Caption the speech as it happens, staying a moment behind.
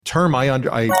term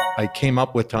I came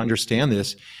up with to understand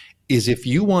this is if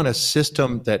you want a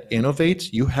system that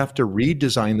innovates, you have to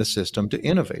redesign the system to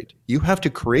innovate. You have to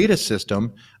create a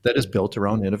system that is built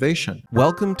around innovation.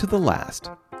 Welcome to the last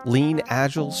Lean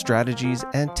Agile Strategies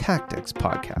and Tactics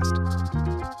podcast.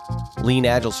 Lean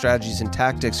Agile Strategies and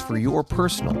Tactics for your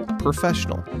personal,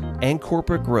 professional, and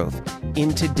corporate growth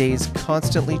in today's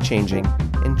constantly changing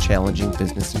and challenging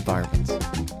business environments.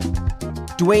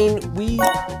 Dwayne, we,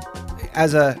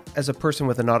 as a person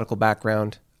with a nautical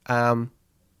background,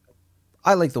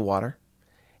 I like the water.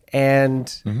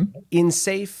 And in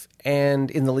SAFE and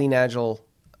in the Lean Agile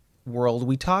world,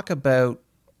 we talk about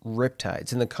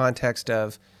riptides in the context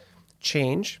of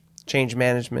change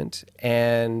management,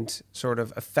 and sort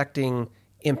of affecting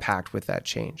impact with that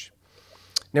change.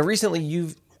 Now, recently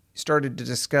you've started to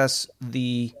discuss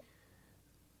the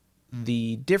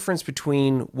difference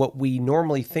between what we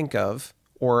normally think of,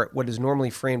 or what is normally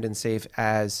framed in SAFE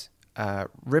as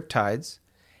riptides,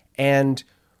 and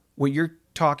what you're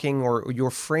talking, or you're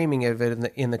framing of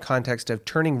it in the context of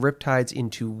turning riptides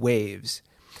into waves.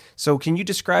 So can you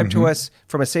describe to us,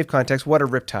 from a SAFE context, what are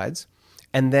riptides,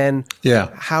 and then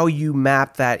how you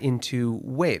map that into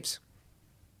waves?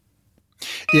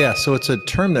 Yeah, so it's a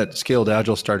term that Scaled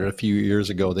Agile started a few years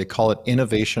ago. They call it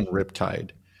innovation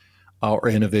riptide, or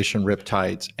innovation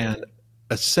riptides. And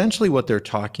essentially what they're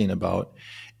talking about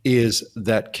is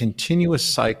that continuous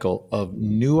cycle of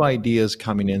new ideas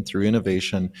coming in through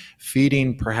innovation,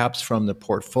 feeding perhaps from the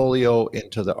portfolio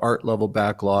into the art level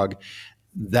backlog.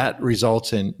 That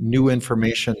results in new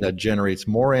information that generates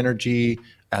more energy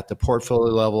at the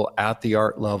portfolio level, at the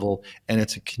art level, and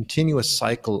it's a continuous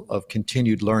cycle of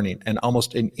continued learning and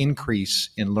almost an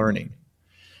increase in learning.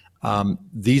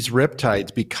 These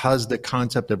riptides, because the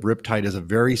concept of riptide is a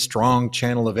very strong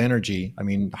channel of energy,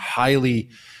 highly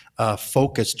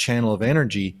focused channel of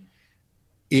energy,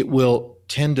 it will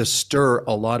tend to stir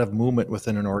a lot of movement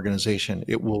within an organization.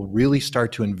 It will really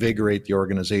start to invigorate the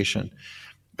organization.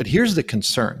 But here's the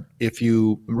concern. If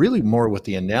you really more with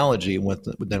the analogy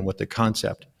than with the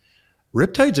concept,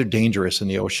 riptides are dangerous in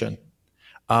the ocean,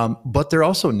 but they're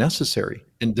also necessary,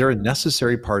 and they're a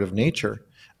necessary part of nature.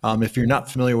 If you're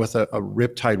not familiar with a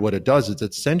riptide, what it does is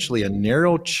it's essentially a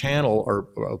narrow channel or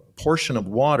a portion of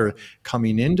water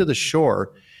coming into the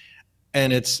shore,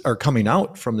 or coming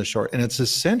out from the shore, and it's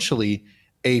essentially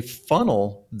a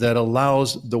funnel that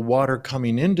allows the water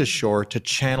coming into shore to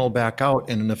channel back out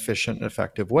in an efficient and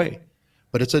effective way.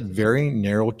 But it's a very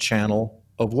narrow channel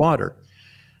of water.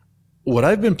 What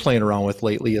I've been playing around with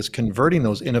lately is converting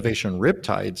those innovation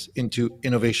riptides into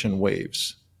innovation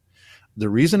waves. The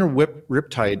reason a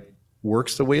riptide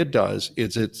works the way it does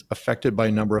is it's affected by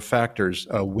a number of factors: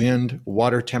 wind,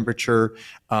 water temperature,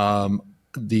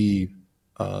 the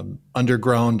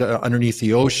underground, underneath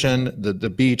the ocean, the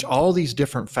beach. All these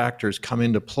different factors come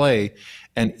into play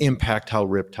and impact how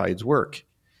riptides work.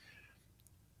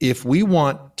 If we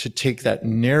want to take that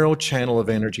narrow channel of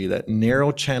energy, that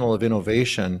narrow channel of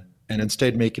innovation, and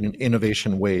instead make it an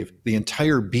innovation wave, the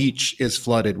entire beach is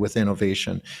flooded with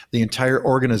innovation. The entire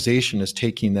organization is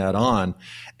taking that on,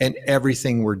 and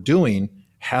everything we're doing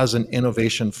has an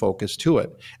innovation focus to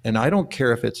it. And I don't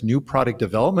care if it's new product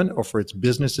development or if it's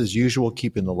business as usual,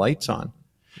 keeping the lights on.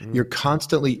 You're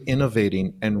constantly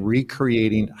innovating and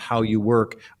recreating how you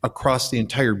work across the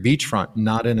entire beachfront,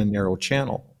 not in a narrow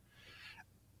channel.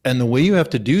 And the way you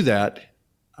have to do that,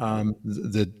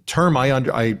 the term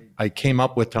I came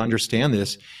up with to understand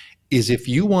this is if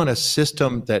you want a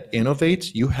system that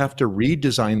innovates, you have to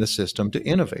redesign the system to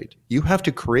innovate. You have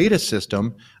to create a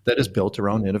system that is built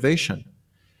around innovation.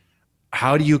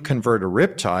 How do you convert a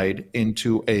riptide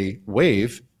into a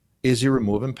wave? Is you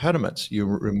remove impediments. You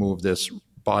remove this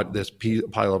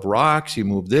pile of rocks, you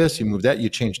move this, you move that, you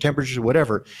change temperatures,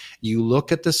 whatever. You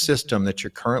look at the system that you're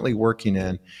currently working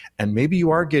in, and maybe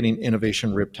you are getting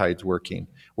innovation riptides working,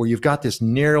 where you've got this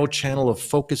narrow channel of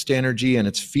focused energy and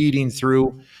it's feeding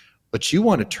through, but you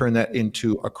want to turn that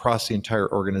into across the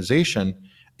entire organization.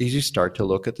 As you start to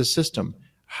look at the system,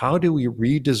 how do we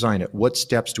redesign it? What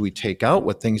steps do we take out?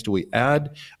 What things do we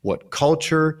add? What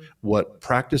culture, what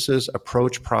practices,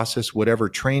 approach, process, whatever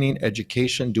training,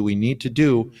 education do we need to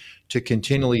do to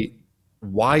continually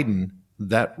widen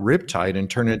that riptide and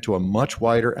turn it into a much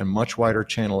wider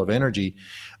channel of energy?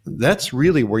 That's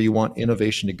really where you want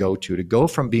innovation to go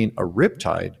from being a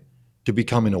riptide to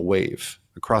becoming a wave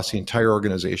across the entire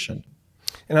organization.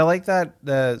 And I like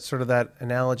that, sort of that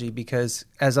analogy, because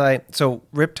so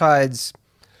riptides,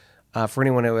 for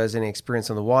anyone who has any experience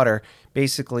on the water,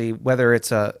 basically whether it's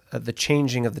the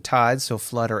changing of the tides, so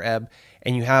flood or ebb,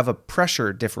 and you have a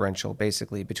pressure differential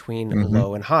basically between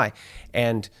low and high.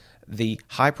 And the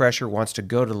high pressure wants to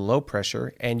go to the low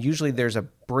pressure, and usually there's a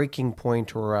breaking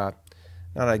point, or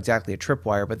not exactly a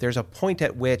tripwire, but there's a point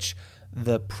at which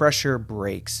the pressure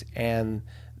breaks, and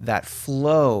that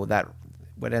flow, that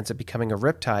what ends up becoming a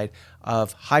riptide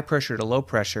of high pressure to low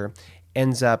pressure,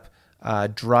 ends up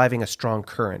driving a strong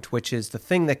current, which is the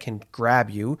thing that can grab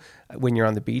you when you're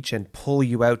on the beach and pull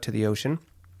you out to the ocean.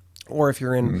 Or if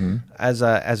you're in, as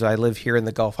I live here in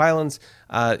the Gulf Islands,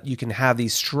 you can have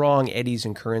these strong eddies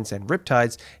and currents and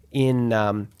riptides in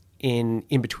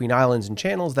between islands and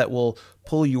channels that will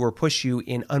pull you or push you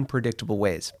in unpredictable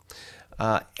ways.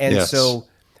 So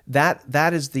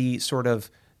that is the sort of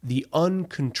the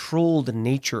uncontrolled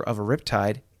nature of a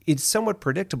riptide. It's somewhat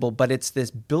predictable, but it's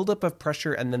this buildup of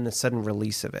pressure and then the sudden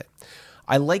release of it.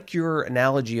 I like your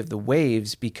analogy of the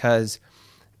waves because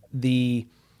the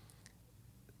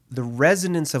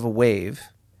resonance of a wave,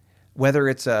 whether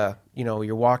it's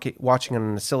you're watching on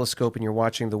an oscilloscope and you're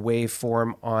watching the wave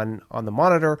form on the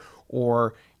monitor,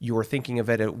 or you're thinking of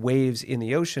it at waves in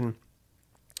the ocean,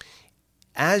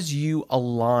 as you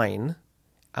align,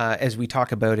 as we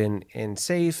talk about in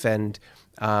SAFE, and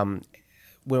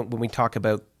when we talk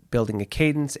about building a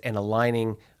cadence and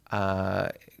aligning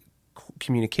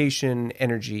communication,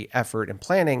 energy, effort, and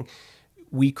planning,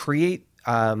 we create,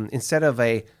 instead of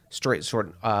a straight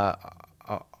sort of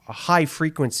a high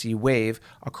frequency wave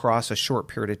across a short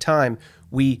period of time,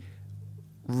 we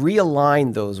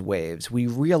realign those waves. We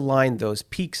realign those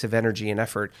peaks of energy and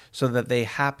effort so that they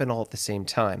happen all at the same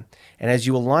time. And as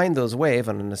you align those waves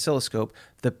on an oscilloscope,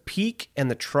 the peak and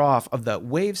the trough of that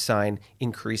wave sign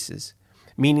increases,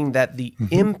 meaning that the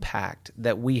impact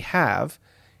that we have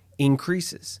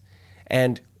increases.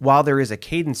 And while there is a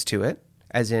cadence to it,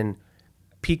 as in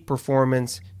peak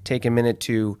performance, take a minute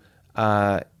to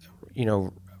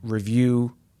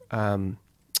review and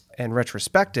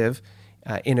retrospective,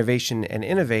 innovation and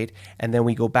innovate, and then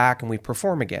we go back and we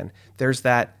perform again. There's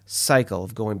that cycle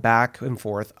of going back and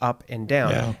forth, up and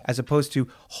down, as opposed to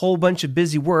a whole bunch of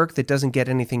busy work that doesn't get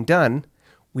anything done.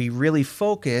 We really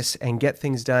focus and get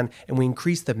things done, and we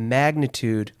increase the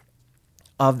magnitude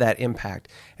of that impact.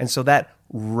 And so that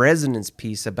resonance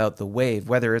piece about the wave,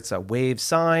 whether it's a wave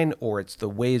sign or it's the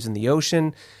waves in the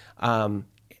ocean,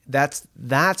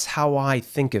 that's how I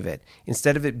think of it.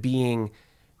 Instead of it being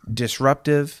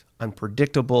disruptive,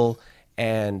 unpredictable,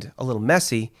 and a little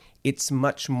messy, it's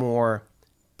much more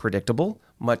predictable,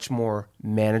 much more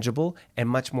manageable, and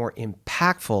much more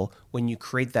impactful when you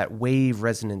create that wave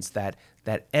resonance, that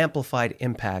amplified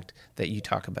impact that you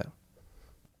talk about.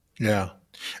 Yeah.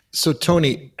 So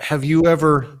Tony, have you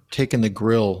ever taken the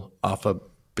grill off a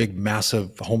big,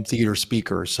 massive home theater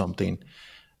speaker or something,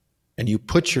 and you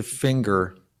put your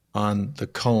finger on the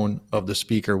cone of the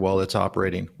speaker while it's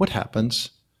operating? What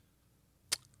happens?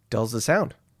 Dulls the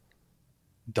sound.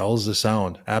 Dulls the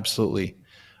sound, absolutely.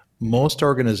 Most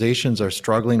organizations are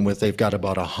struggling with, they've got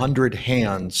about 100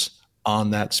 hands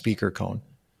on that speaker cone.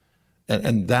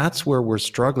 And that's where we're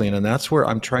struggling. And that's where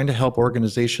I'm trying to help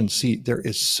organizations see there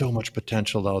is so much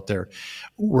potential out there.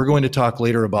 We're going to talk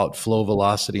later about flow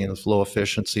velocity and flow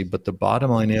efficiency. But the bottom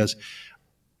line is,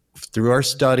 through our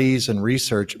studies and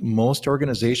research, most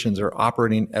organizations are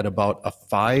operating at about a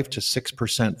 5 to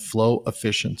 6% flow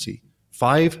efficiency.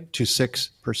 5 to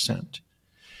 6%.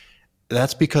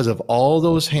 That's because of all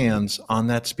those hands on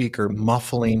that speaker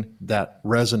muffling that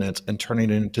resonance and turning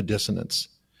it into dissonance.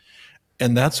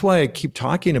 And that's why I keep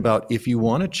talking about, if you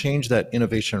want to change that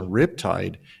innovation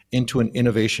riptide into an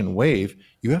innovation wave,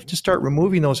 you have to start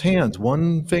removing those hands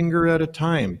one finger at a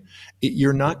time.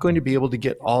 You're not going to be able to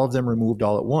get all of them removed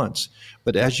all at once.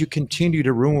 But as you continue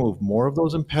to remove more of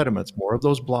those impediments, more of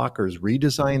those blockers,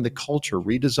 redesign the culture,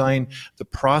 redesign the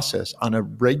process on a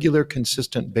regular,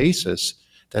 consistent basis,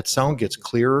 that sound gets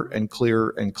clearer and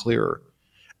clearer and clearer.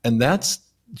 And that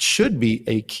should be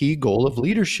a key goal of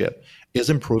leadership, is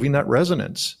improving that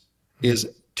resonance, is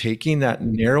taking that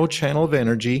narrow channel of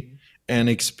energy and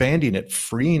expanding it,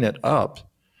 freeing it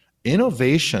up.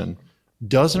 Innovation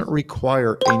doesn't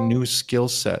require a new skill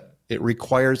set. It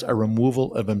requires a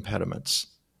removal of impediments.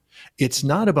 It's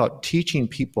not about teaching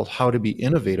people how to be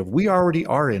innovative. We already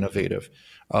are innovative.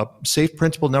 SAFE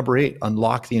principle number 8,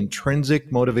 unlock the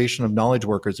intrinsic motivation of knowledge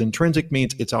workers. Intrinsic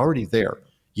means it's already there.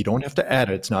 You don't have to add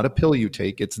it. It's not a pill you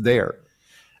take. It's there.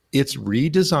 It's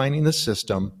redesigning the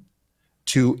system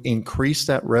to increase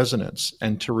that resonance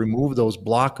and to remove those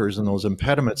blockers and those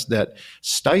impediments that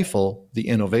stifle the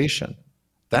innovation.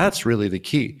 That's really the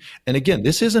key. And again,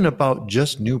 this isn't about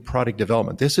just new product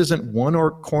development. This isn't one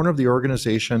corner of the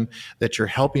organization that you're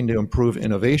helping to improve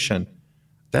innovation.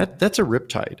 That's a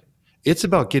riptide. It's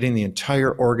about getting the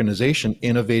entire organization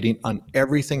innovating on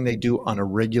everything they do on a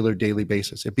regular daily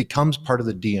basis. It becomes part of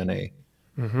the DNA.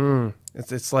 Mm-hmm.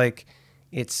 It's like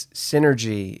it's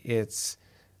synergy.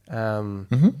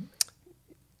 Mm-hmm.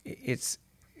 It's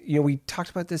we talked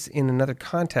about this in another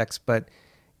context, but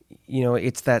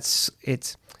it's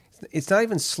not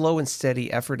even slow and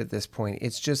steady effort at this point.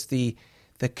 It's just the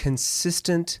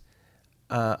consistent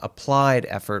applied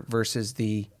effort versus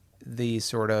the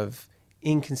sort of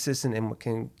inconsistent and what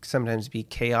can sometimes be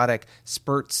chaotic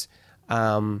spurts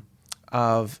of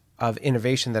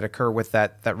innovation that occur with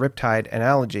that Riptide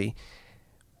analogy.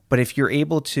 But if you're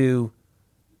able to,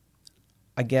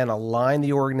 again, align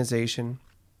the organization,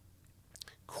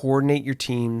 coordinate your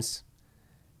teams,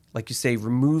 like you say,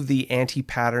 remove the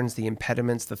anti-patterns, the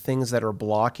impediments, the things that are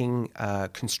blocking,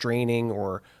 constraining,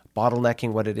 or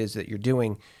bottlenecking what it is that you're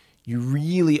doing, you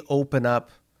really open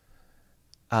up.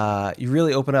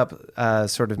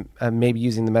 Sort of maybe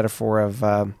using the metaphor of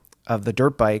the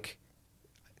dirt bike.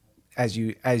 As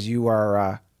you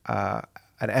are an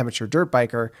amateur dirt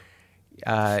biker,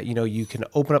 you can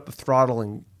open up the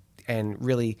throttle and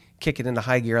really kick it into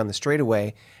high gear on the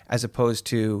straightaway, as opposed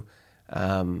to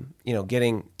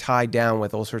getting tied down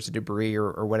with all sorts of debris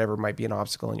or whatever might be an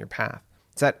obstacle in your path.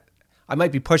 I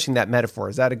might be pushing that metaphor.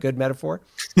 Is that a good metaphor?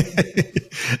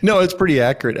 No, it's pretty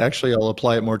accurate. Actually, I'll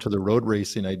apply it more to the road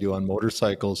racing I do on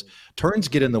motorcycles. Turns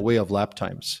get in the way of lap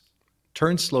times.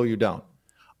 Turns slow you down.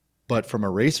 But from a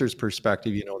racer's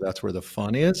perspective, that's where the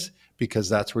fun is, because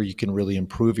that's where you can really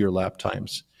improve your lap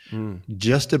times.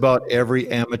 Just about every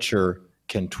amateur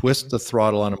can twist the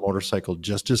throttle on a motorcycle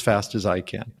just as fast as I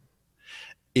can.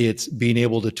 It's being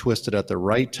able to twist it at the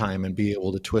right time and be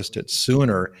able to twist it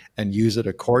sooner and use it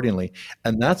accordingly.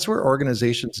 And that's where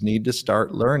organizations need to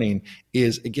start learning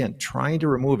is, again, trying to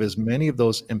remove as many of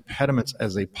those impediments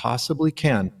as they possibly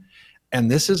can. And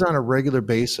this is on a regular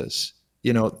basis.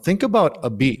 Think about a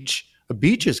beach. A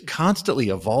beach is constantly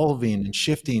evolving and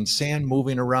shifting, sand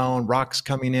moving around, rocks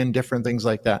coming in, different things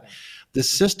like that. The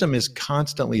system is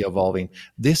constantly evolving.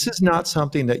 This is not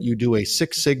something that you do a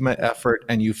Six Sigma effort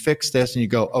and you fix this and you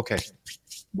go, okay,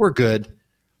 we're good.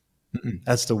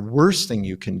 That's the worst thing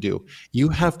you can do. You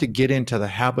have to get into the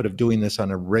habit of doing this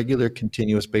on a regular,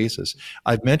 continuous basis.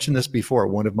 I've mentioned this before.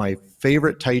 One of my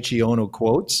favorite Taichi Ono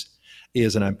quotes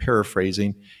is, and I'm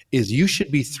paraphrasing, is you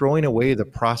should be throwing away the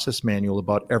process manual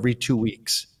about every 2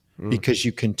 weeks. Because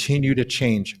you continue to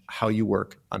change how you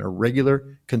work on a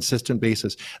regular, consistent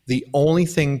basis. The only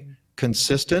thing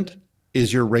consistent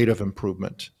is your rate of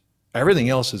improvement. Everything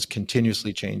else is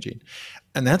continuously changing.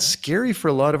 And that's scary for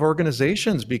a lot of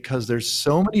organizations because there's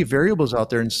so many variables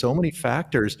out there and so many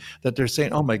factors that they're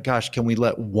saying, oh my gosh, can we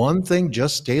let one thing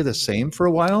just stay the same for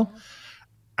a while?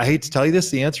 I hate to tell you this,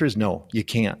 the answer is no, you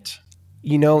can't.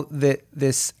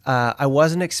 I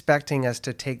wasn't expecting us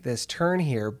to take this turn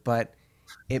here, but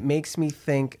it makes me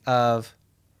think of,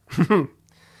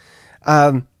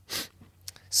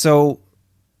 so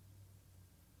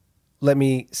let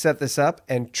me set this up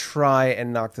and try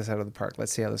and knock this out of the park.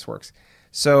 Let's see how this works.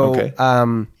 So, Okay.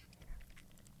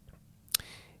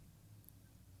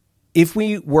 If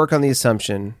we work on the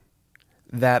assumption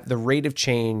that the rate of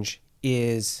change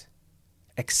is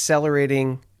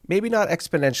accelerating, maybe not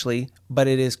exponentially, but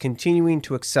it is continuing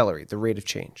to accelerate the rate of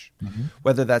change,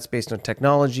 whether that's based on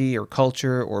technology or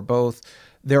culture or both.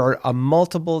 There are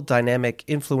multiple dynamic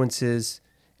influences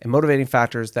and motivating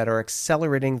factors that are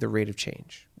accelerating the rate of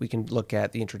change. We can look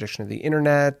at the introduction of the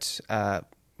internet,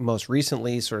 most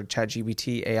recently sort of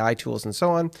ChatGPT, AI tools, and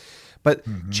so on. But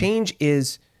change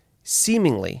is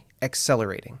seemingly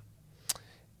accelerating.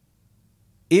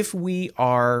 If we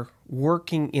are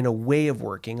working in a way of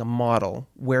working, a model,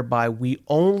 whereby we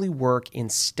only work in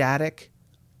static,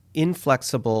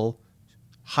 inflexible,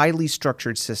 highly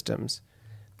structured systems,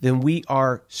 then we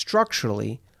are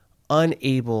structurally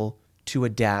unable to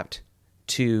adapt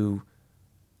to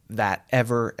that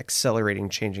ever accelerating,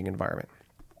 changing environment.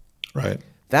 Right.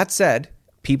 That said,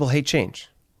 people hate change.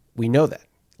 We know that.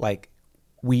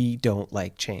 We don't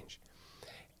like change.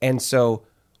 And so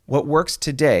what works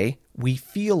today, we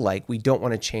feel like we don't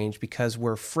want to change because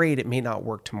we're afraid it may not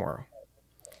work tomorrow.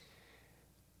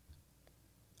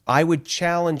 I would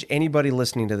challenge anybody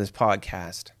listening to this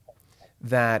podcast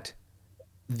that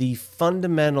the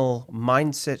fundamental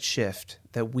mindset shift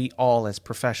that we all as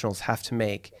professionals have to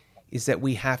make is that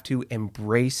we have to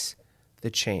embrace the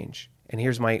change. And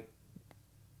here's my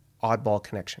oddball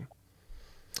connection.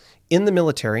 In the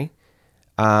military,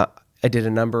 I did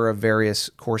a number of various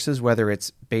courses, whether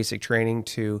it's basic training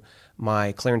to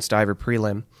my clearance diver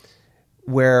prelim,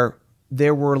 where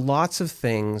there were lots of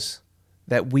things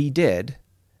that we did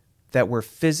that were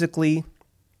physically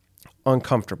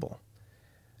uncomfortable,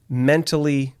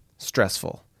 mentally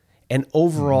stressful, and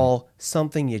overall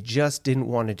something you just didn't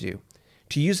want to do.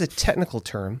 To use a technical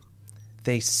term,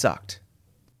 they sucked.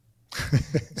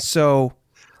 So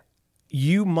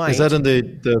you might. Is that in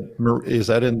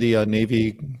the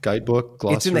Navy guidebook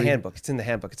glossary? It's in the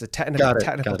handbook. It's a technical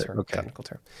term. Okay. Technical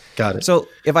term. Got it. So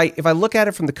if I look at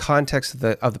it from the context of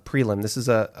the prelim, this is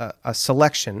a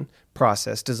selection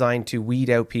process designed to weed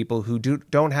out people who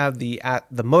don't have the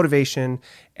motivation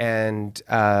and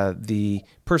the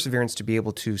perseverance to be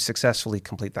able to successfully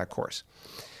complete that course.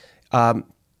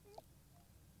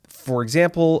 For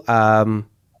example,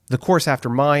 the course after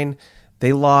mine,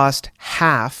 they lost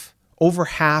over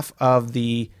half of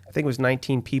the, I think it was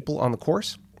 19 people on the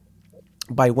course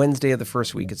by Wednesday of the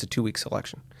first week. It's a 2-week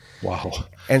selection. Wow.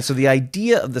 And so the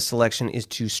idea of the selection is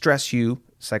to stress you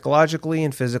psychologically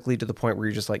and physically to the point where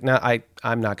you're just like,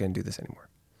 I'm not going to do this anymore.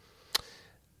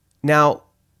 Now,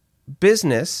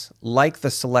 business, like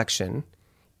the selection,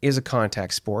 is a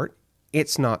contact sport.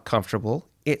 It's not comfortable.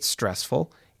 It's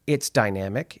stressful. It's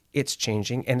dynamic. It's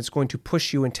changing, and it's going to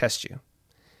push you and test you.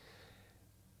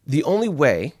 The only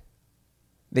way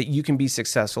that you can be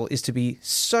successful is to be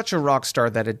such a rock star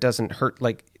that it doesn't hurt,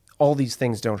 like all these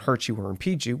things don't hurt you or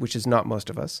impede you, which is not most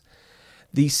of us.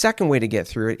 The second way to get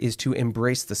through it is to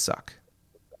embrace the suck.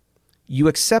 You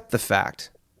accept the fact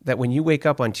that when you wake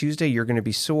up on Tuesday, you're going to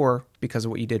be sore because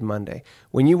of what you did Monday.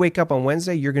 When you wake up on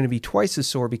Wednesday, you're going to be twice as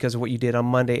sore because of what you did on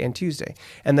Monday and Tuesday.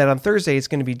 And that on Thursday, it's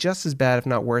going to be just as bad, if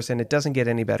not worse, and it doesn't get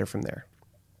any better from there.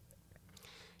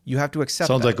 You have to accept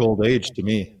Sounds that. like old age to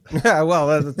me.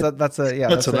 Well, that's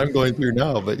what I'm going through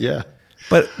now, but yeah.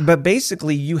 But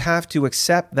basically, you have to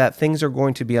accept that things are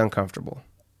going to be uncomfortable.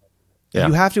 Yeah.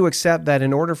 You have to accept that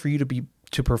in order for you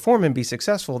to perform and be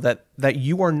successful, that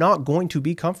you are not going to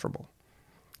be comfortable.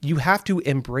 You have to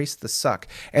embrace the suck.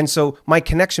 And so my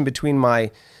connection between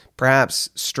my perhaps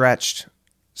stretched,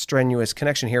 strenuous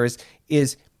connection here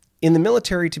is in the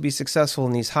military, to be successful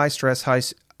in these high stress,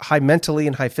 high mentally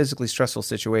and high physically stressful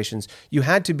situations, you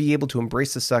had to be able to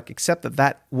embrace the suck, accept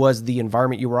that was the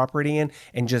environment you were operating in,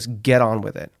 and just get on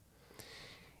with it.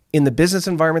 In the business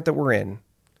environment that we're in,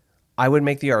 I would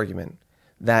make the argument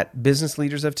that business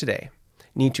leaders of today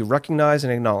need to recognize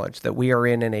and acknowledge that we are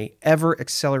in an ever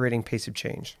accelerating pace of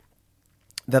change,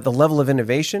 that the level of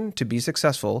innovation to be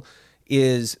successful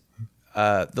is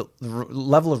the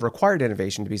level of required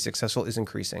innovation to be successful is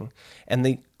increasing. And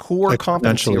the core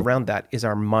competency around that is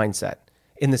our mindset,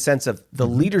 in the sense of the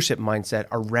leadership mindset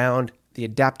around the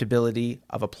adaptability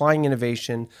of applying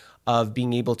innovation, of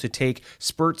being able to take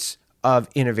spurts of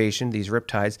innovation, these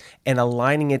riptides, and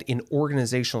aligning it in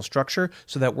organizational structure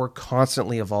so that we're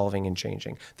constantly evolving and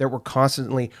changing, that we're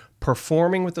constantly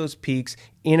performing with those peaks,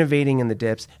 innovating in the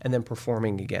dips, and then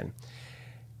performing again.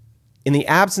 In the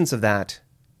absence of that,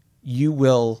 you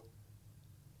will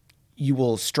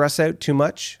stress out too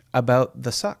much about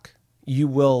the suck. You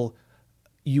will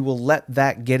let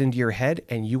that get into your head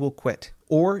and you will quit,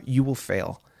 or you will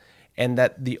fail. And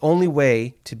that the only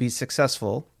way to be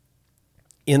successful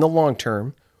in the long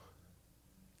term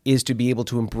is to be able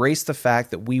to embrace the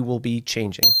fact that we will be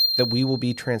changing, that we will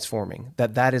be transforming,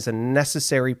 that is a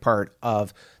necessary part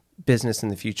of business in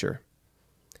the future.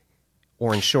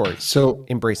 Or in short, so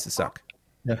embrace the suck.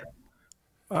 Yeah.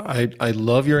 I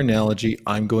love your analogy.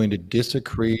 I'm going to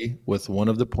disagree with one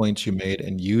of the points you made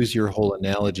and use your whole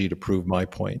analogy to prove my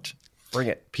point. Bring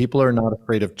it. People are not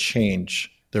afraid of change.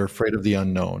 They're afraid of the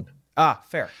unknown.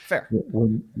 Fair.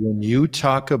 When you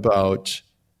talk about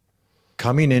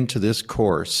coming into this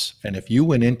course, and if you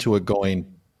went into it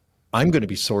going, I'm going to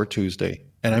be sore Tuesday,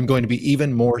 and I'm going to be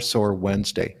even more sore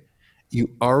Wednesday, you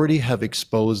already have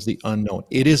exposed the unknown.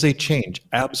 It is a change,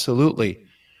 absolutely.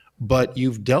 But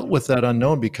you've dealt with that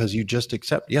unknown because you just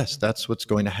accept, yes, that's what's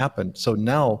going to happen. So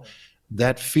now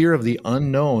that fear of the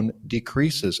unknown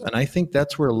decreases. And I think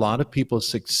that's where a lot of people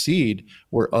succeed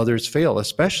where others fail,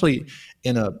 especially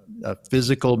in a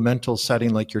physical, mental setting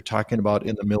like you're talking about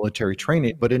in the military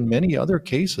training. But in many other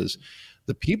cases,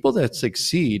 the people that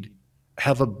succeed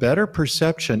have a better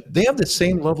perception. They have the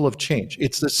same level of change.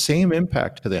 It's the same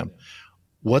impact to them.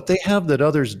 What they have that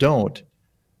others don't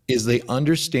is they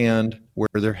understand where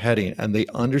they're heading, and they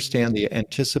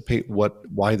anticipate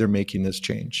why they're making this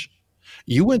change.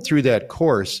 You went through that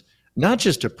course not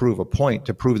just to prove a point,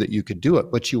 to prove that you could do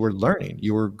it, but you were learning,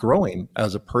 you were growing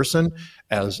as a person,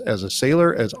 as a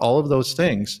sailor, as all of those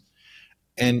things.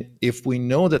 And if we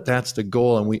know that that's the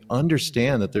goal and we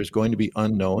understand that there's going to be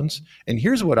unknowns, and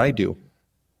here's what I do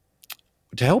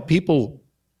to help people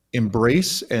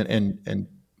embrace and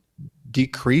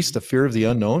decrease the fear of the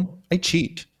unknown, I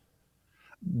cheat.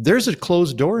 There's a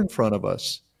closed door in front of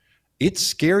us. It's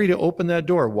scary to open that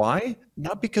door. Why?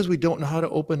 Not because we don't know how to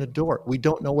open a door. We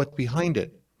don't know what's behind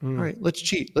it. All right, let's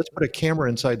cheat. Let's put a camera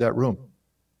inside that room.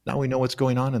 Now we know what's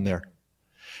going on in there.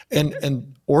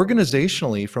 And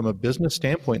organizationally, from a business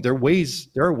standpoint, there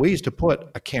are ways to put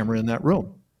a camera in that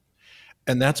room.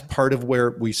 And that's part of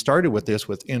where we started with this,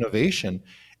 with innovation,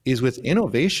 is with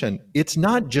innovation, it's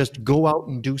not just go out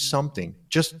and do something,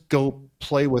 just go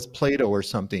play with Play-Doh or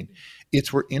something.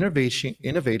 It's we're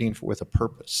innovating with a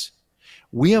purpose.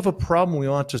 We have a problem we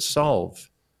want to solve.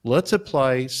 Let's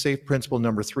apply safe principle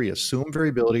number 3, assume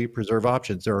variability, preserve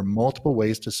options. There are multiple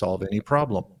ways to solve any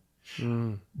problem.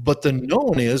 But the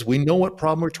known is we know what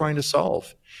problem we're trying to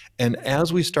solve. And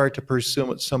as we start to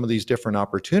pursue some of these different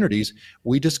opportunities,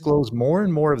 we disclose more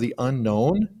and more of the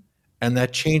unknown, and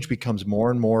that change becomes more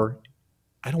and more,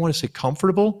 I don't want to say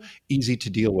comfortable, easy to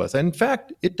deal with. And in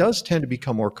fact, it does tend to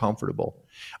become more comfortable.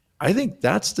 I think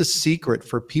that's the secret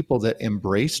for people that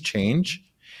embrace change.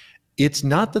 It's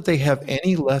not that they have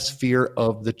any less fear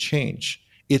of the change.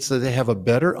 It's that they have a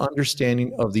better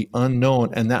understanding of the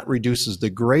unknown, and that reduces the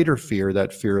greater fear,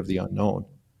 that fear of the unknown.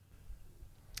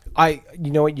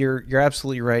 You know what, you're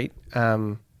absolutely right.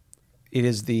 It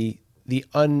is the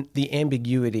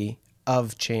ambiguity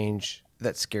of change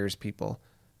that scares people,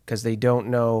 because they don't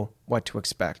know what to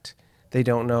expect. They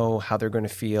don't know how they're going to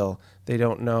feel. They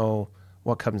don't know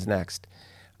what comes next.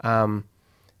 And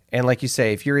like you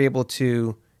say, if you're able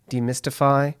to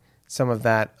demystify some of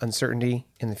that uncertainty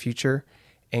in the future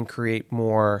and create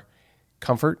more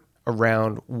comfort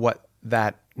around what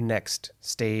that next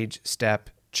stage, step,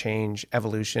 change,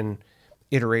 evolution,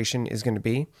 iteration is going to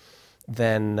be,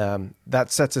 then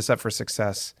that sets us up for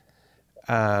success,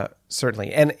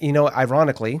 certainly. And, you know,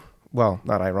 ironically, well,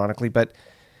 not ironically, but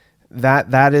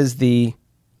that is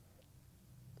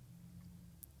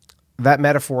that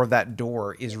metaphor of that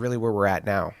door is really where we're at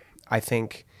now. I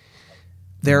think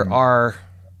I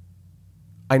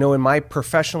know in my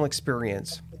professional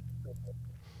experience,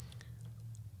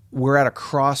 we're at a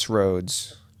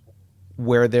crossroads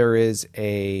where there is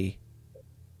a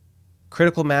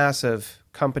critical mass of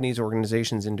companies,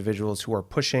 organizations, individuals who are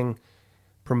pushing,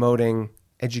 promoting,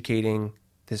 educating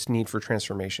this need for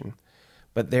transformation.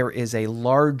 But there is a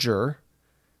larger,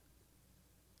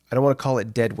 I don't want to call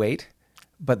it dead weight,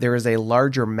 but there is a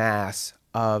larger mass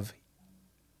of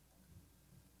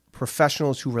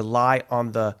professionals who rely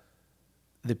on the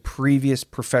previous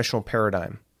professional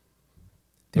paradigm.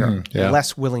 They're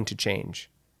less willing to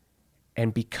change.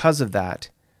 And because of that,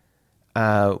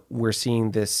 we're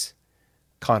seeing this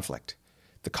conflict.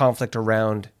 The conflict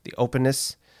around the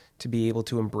openness to be able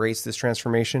to embrace this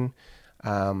transformation,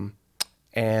 and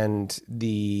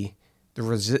the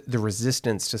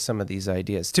resistance to some of these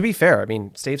ideas. To be fair, I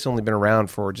mean, SAFE's only been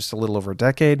around for just a little over a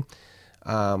decade,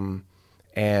 and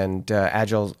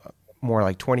Agile more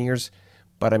like 20 years.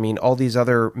 But I mean, all these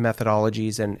other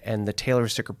methodologies and the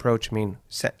tailor-stick approach, I mean,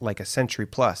 like a century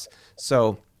plus.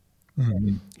 So,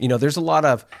 you know, there's a lot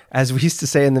of, as we used to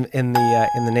say in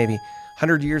the Navy,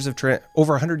 100 years of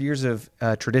over 100 years of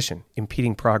tradition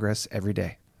impeding progress every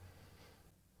day.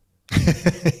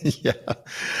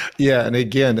 Yeah. And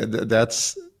again,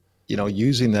 that's, you know,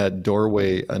 using that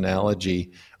doorway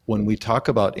analogy, when we talk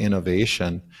about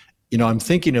innovation, you know, I'm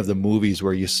thinking of the movies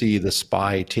where you see the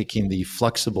spy taking the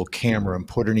flexible camera and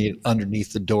putting it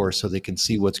underneath the door so they can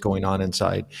see what's going on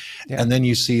inside. Yeah. And then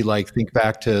you see, like, think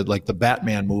back to like the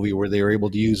Batman movie where they were able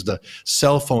to use the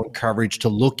cell phone coverage to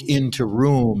look into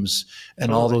rooms and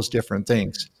all those different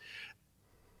things.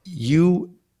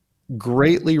 You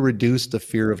greatly reduce the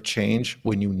fear of change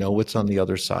when you know what's on the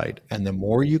other side. And the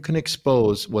more you can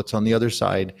expose what's on the other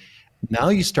side, now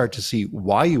you start to see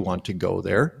why you want to go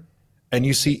there. And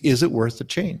you see, is it worth the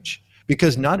change?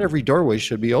 Because not every doorway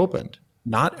should be opened.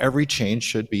 Not every change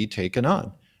should be taken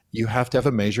on. You have to have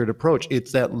a measured approach.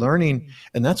 It's that learning.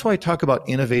 And that's why I talk about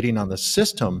innovating on the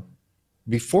system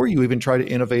before you even try to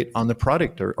innovate on the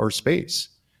product or space,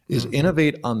 is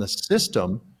innovate on the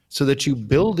system so that you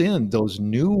build in those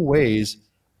new ways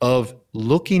of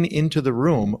looking into the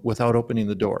room without opening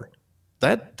the door.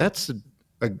 That's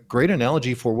a great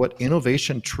analogy for what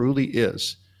innovation truly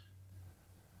is.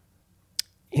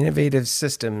 Innovative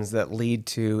systems that lead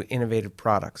to innovative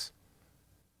products.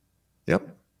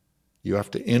 Yep. You have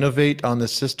to innovate on the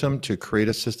system to create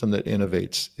a system that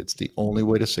innovates. It's the only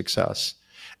way to success.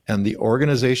 And the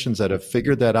organizations that have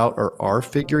figured that out or are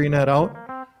figuring that out,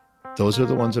 those are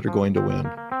the ones that are going to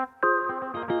win.